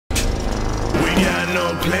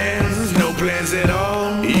no plans at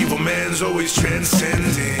all. Evil man's always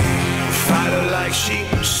transcending. Fighter like sheep,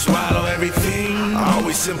 swallow everything.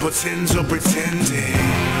 Always simpletons or pretending.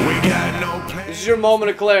 We got no plans. This is your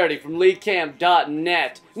moment of clarity from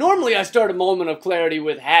LeeCamp.net. Normally I start a moment of clarity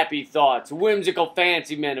with happy thoughts, whimsical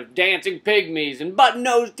fancy men of dancing pygmies and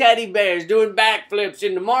button-nosed teddy bears doing backflips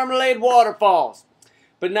into marmalade waterfalls.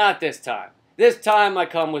 But not this time. This time I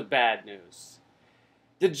come with bad news.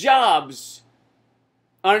 The jobs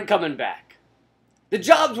aren't coming back. The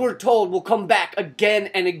jobs we're told will come back again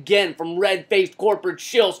and again from red-faced corporate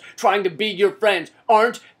shills trying to be your friends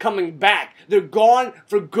aren't coming back. They're gone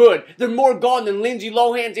for good. They're more gone than Lindsay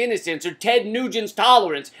Lohan's innocence or Ted Nugent's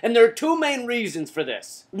tolerance. And there are two main reasons for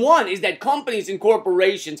this. One is that companies and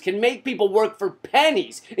corporations can make people work for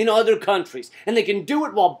pennies in other countries. And they can do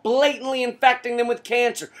it while blatantly infecting them with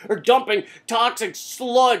cancer or dumping toxic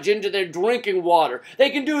sludge into their drinking water. They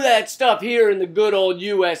can do that stuff here in the good old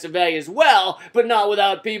US of A as well, but not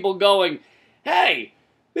without people going, "Hey,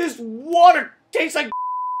 this water tastes like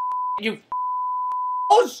you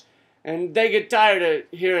f***os," and they get tired of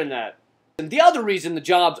hearing that. And the other reason the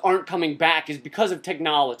jobs aren't coming back is because of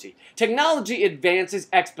technology. Technology advances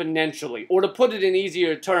exponentially, or to put it in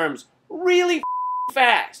easier terms, really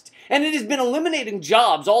fast. And it has been eliminating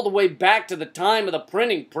jobs all the way back to the time of the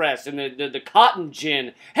printing press and the cotton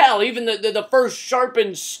gin. Hell, even the first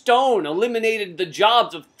sharpened stone eliminated the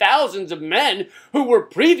jobs of thousands of men who were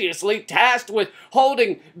previously tasked with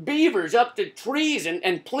holding beavers up to trees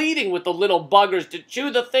and pleading with the little buggers to chew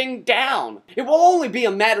the thing down. It will only be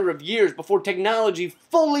a matter of years before technology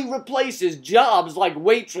fully replaces jobs like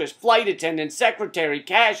waitress, flight attendant, secretary,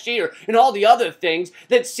 cashier, and all the other things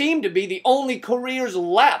that seem to be the only careers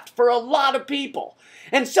left for a lot of people.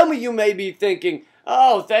 And some of you may be thinking,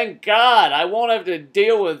 "Oh, thank God, I won't have to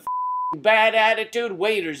deal with bad attitude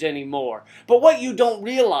waiters anymore." But what you don't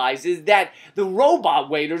realize is that the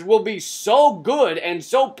robot waiters will be so good and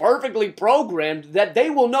so perfectly programmed that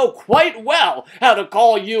they will know quite well how to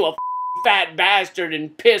call you a fat bastard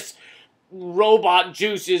and piss robot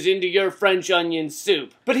juices into your French onion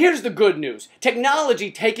soup. But here's the good news.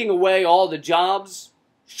 Technology taking away all the jobs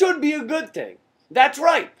should be a good thing. That's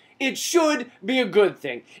right. It should be a good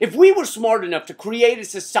thing. If we were smart enough to create a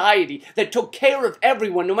society that took care of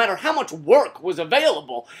everyone no matter how much work was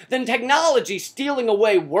available, then technology stealing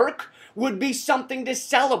away work would be something to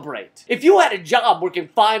celebrate. If you had a job working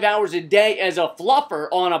 5 hours a day as a fluffer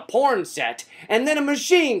on a porn set, and then a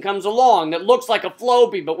machine comes along that looks like a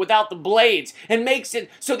Floppy but without the blades, and makes it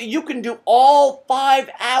so that you can do all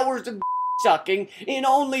 5 hours of sucking in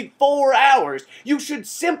only 4 hours, you should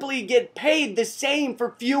simply get paid the same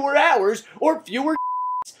for fewer hours or fewer.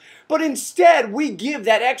 But instead, we give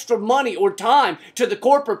that extra money or time to the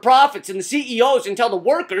corporate profits and the CEOs and tell the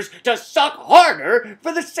workers to suck harder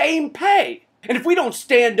for the same pay. And if we don't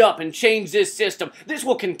stand up and change this system, this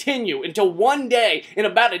will continue until one day, in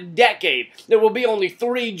about a decade, there will be only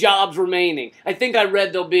 3 jobs remaining. I think I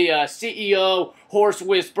read there'll be a CEO, horse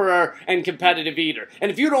whisperer, and competitive eater.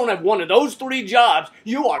 And if you don't have one of those 3 jobs,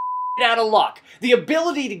 you are out of luck. The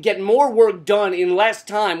ability to get more work done in less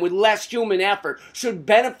time with less human effort should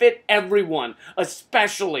benefit everyone,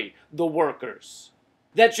 especially the workers.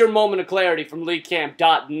 That's your moment of clarity from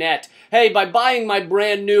LeeCamp.net. Hey, by buying my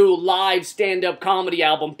brand new live stand-up comedy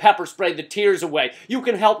album, Pepper Spray the Tears Away, you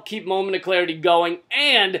can help keep Moment of Clarity going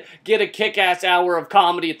and get a kick-ass hour of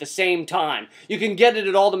comedy at the same time. You can get it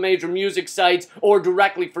at all the major music sites or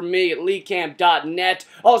directly from me at LeeCamp.net.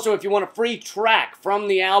 Also, if you want a free track from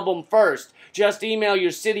the album first, just email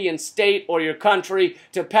your city and state or your country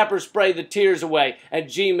to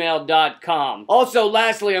pepperspraythetearsaway@gmail.com. Also,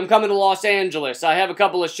 lastly, I'm coming to Los Angeles. I have a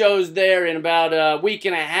couple of shows there in about a week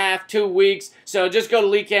and a half, 2 weeks. So just go to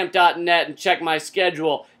LeeCamp.net and check my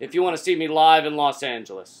schedule if you want to see me live in Los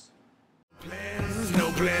Angeles.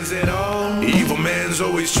 No plans at all. Evil man's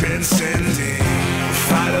always transcending.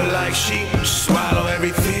 Fighter like sheep, swallow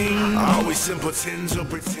everything. Always simpletons or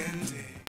pretending.